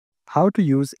how to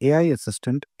use AI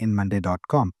Assistant in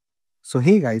Monday.com. So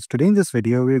hey guys, today in this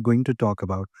video, we're going to talk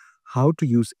about how to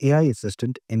use AI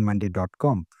Assistant in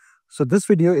Monday.com. So this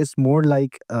video is more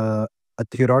like a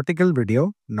theoretical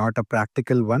video, not a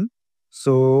practical one.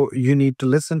 So you need to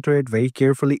listen to it very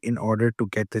carefully in order to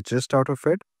get the gist out of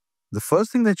it. The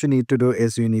first thing that you need to do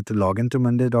is you need to log into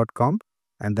Monday.com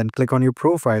and then click on your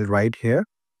profile right here.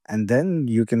 And then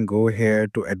you can go here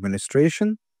to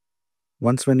administration.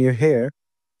 Once when you're here,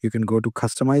 you can go to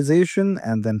customization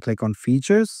and then click on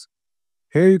features.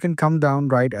 Here you can come down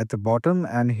right at the bottom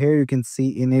and here you can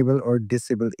see enable or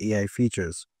disable AI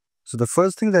features. So the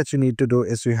first thing that you need to do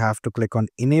is you have to click on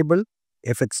enable.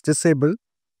 If it's disabled,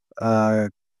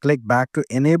 click back to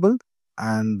enable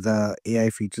and the AI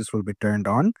features will be turned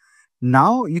on.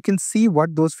 Now you can see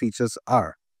what those features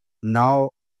are.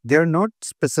 Now they're not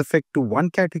specific to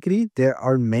one category. There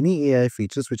are many AI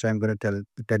features which I'm going to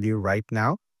tell you right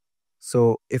now.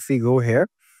 So if we go here,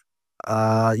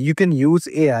 you can use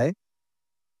AI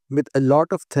with a lot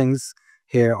of things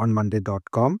here on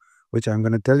Monday.com, which I'm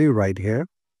going to tell you right here.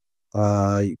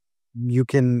 You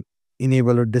can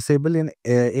enable or disable in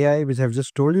AI, which I've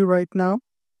just told you right now.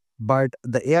 But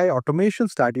the AI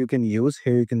automations that you can use,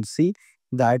 here you can see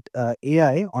that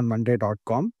AI on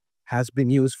Monday.com has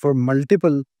been used for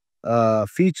multiple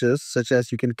features, such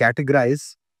as you can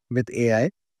categorize with AI.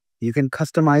 You can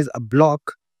customize a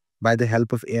block by the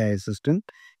help of AI Assistant.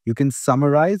 You can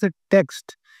summarize a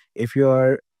text. If you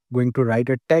are going to write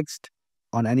a text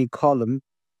on any column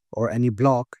or any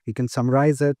block, you can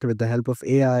summarize it with the help of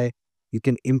AI. You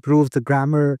can improve the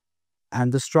grammar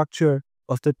and the structure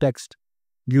of the text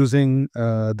using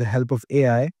the help of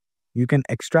AI. You can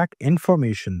extract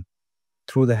information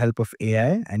through the help of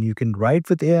AI, and you can write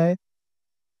with AI,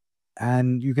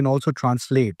 and you can also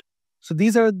translate. So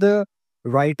these are the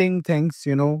writing things,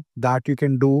 that you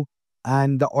can do,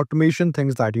 and the automation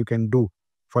things that you can do.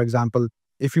 For example,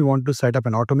 if you want to set up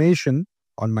an automation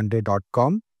on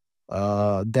Monday.com,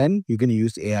 then you can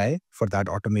use AI for that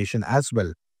automation as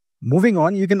well. Moving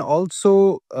on, you can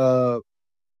also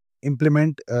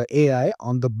implement AI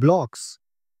on the blocks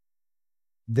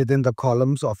within the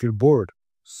columns of your board.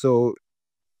 So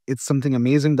it's something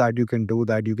amazing that you can do,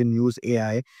 that you can use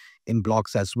AI in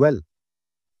blocks as well.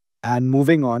 And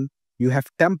moving on, you have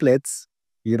templates.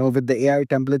 With the AI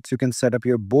templates, you can set up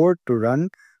your board to run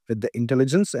with the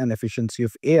intelligence and efficiency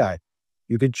of AI.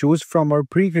 You can choose from our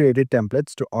pre-created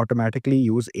templates to automatically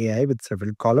use AI with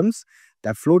several columns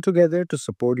that flow together to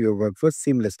support your workflow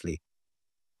seamlessly.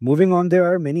 Moving on,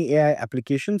 there are many AI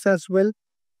applications as well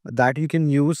that you can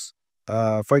use.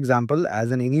 For example,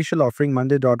 as an initial offering,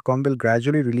 Monday.com will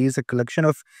gradually release a collection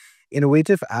of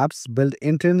innovative apps built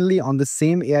internally on the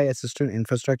same AI assistant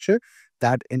infrastructure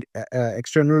that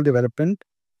external developers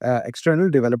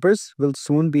will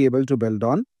soon be able to build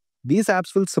on. These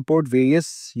apps will support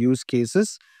various use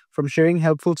cases, from sharing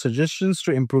helpful suggestions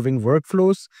to improving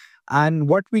workflows. And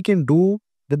what we can do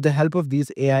with the help of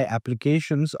these AI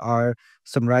applications are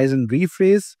summarize and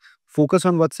rephrase, focus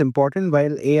on what's important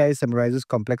while AI summarizes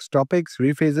complex topics,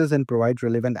 rephrases, and provide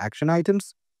relevant action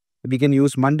items. We can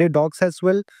use Monday Docs as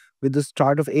well. With the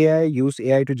start of AI, use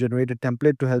AI to generate a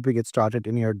template to help you get started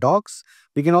in your docs.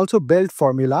 We can also build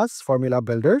formulas, formula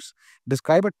builders.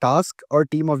 Describe a task or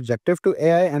team objective to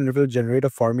AI and it will generate a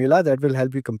formula that will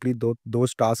help you complete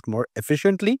those tasks more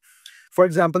efficiently. For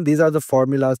example, these are the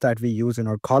formulas that we use in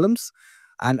our columns.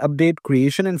 And update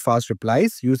creation and fast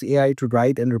replies. Use AI to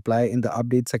write and reply in the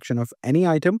update section of any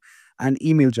item and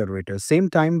email generator. Save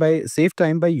time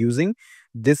by using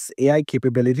this AI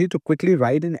capability to quickly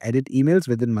write and edit emails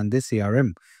within Monday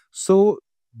CRM. So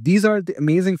these are the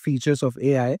amazing features of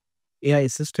AI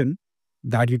Assistant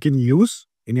that you can use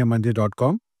in your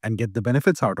Monday.com and get the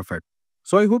benefits out of it.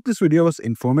 So I hope this video was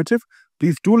informative.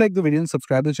 Please do like the video and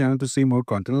subscribe to the channel to see more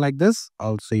content like this.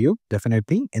 I'll see you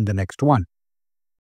definitely in the next one.